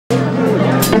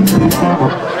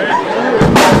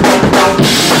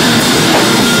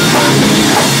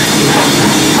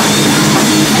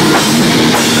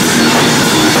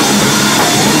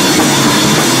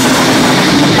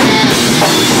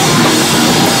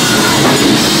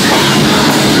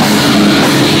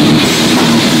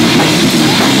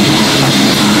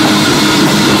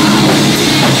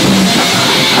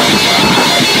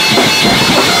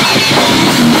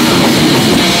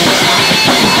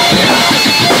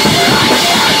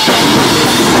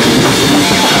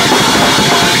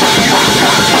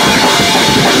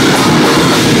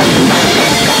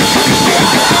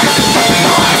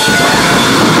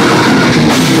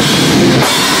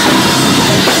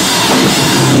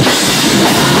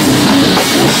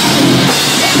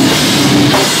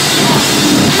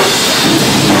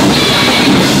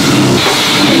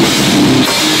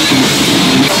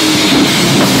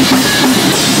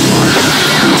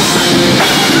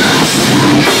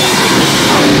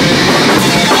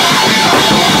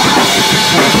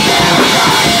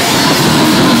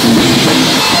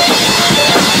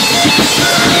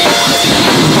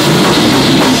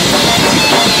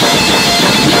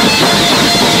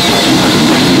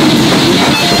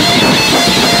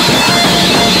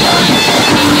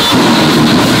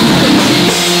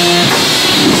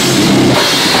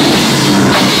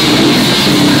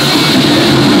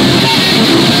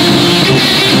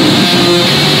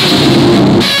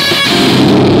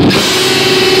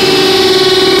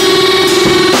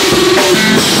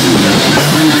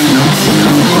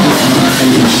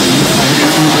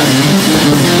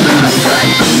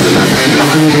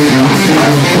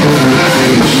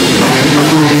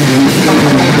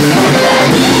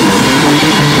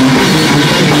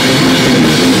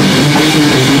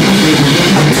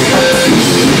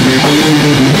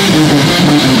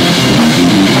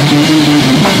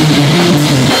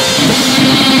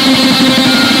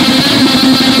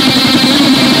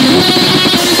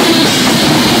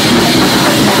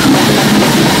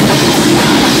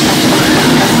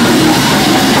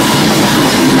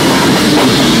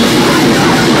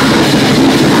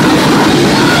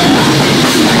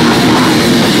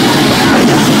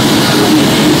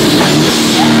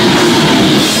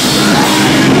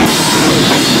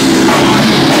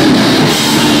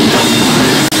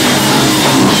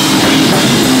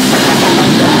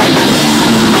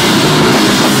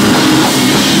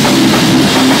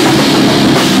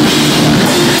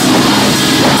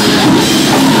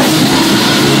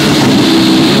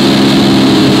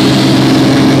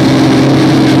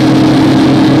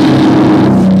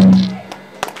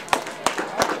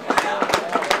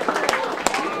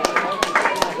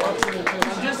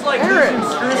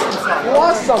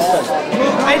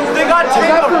They got taken. Is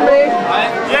that for me?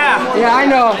 Yeah. Yeah, I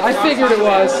know. I figured it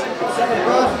was.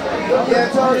 Yeah,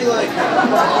 it's already like...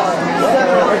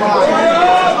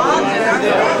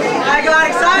 I got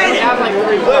excited!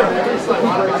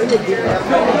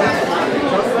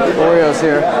 Oreo's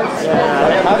here.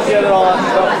 Yeah. How did you edit all that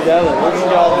stuff together? Where did you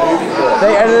get all the movies to?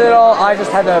 They edited it all. I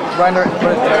just had to render it and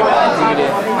put it there.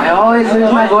 I always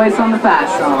lose my voice on the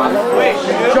fast song.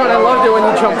 John, I loved it when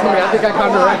you jumped for me. I think I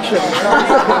found direction.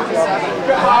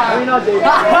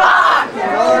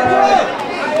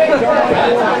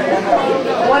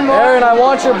 Aaron, I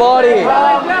want your body.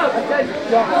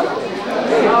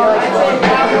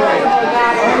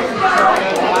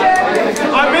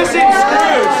 I'm missing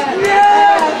screws.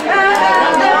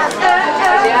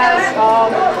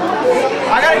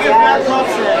 I gotta get Matt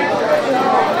props in.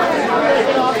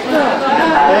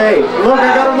 Hey, look, I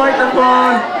got a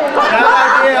microphone. Bad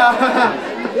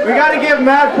idea. We gotta give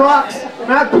Matt props.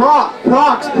 Matt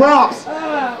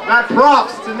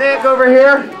props to Nick over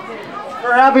here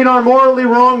for having our morally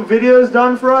wrong videos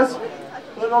done for us.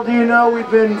 Little do you know, we've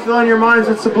been filling your minds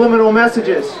with subliminal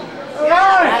messages.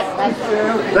 That's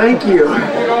true. Thank you.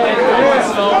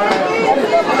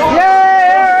 Yay,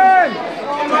 Aaron!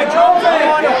 My drums are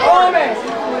on the promise.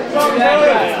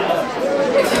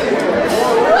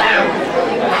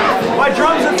 My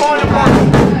drums are falling apart.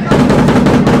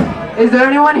 Is there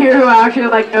anyone here who actually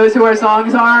knows who our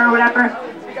songs are or whatever?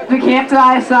 We can't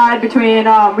decide between,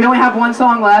 we only have one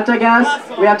song left, I guess.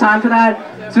 We have time for that.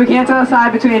 So we can't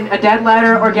decide between A Dead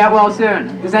Letter or Get Well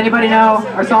Soon. Does anybody know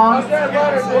our songs?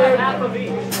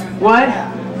 What?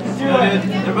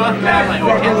 They're both bad. We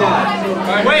can't do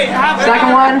that. Wait, half a beat.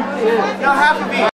 Second one? No, half a beat.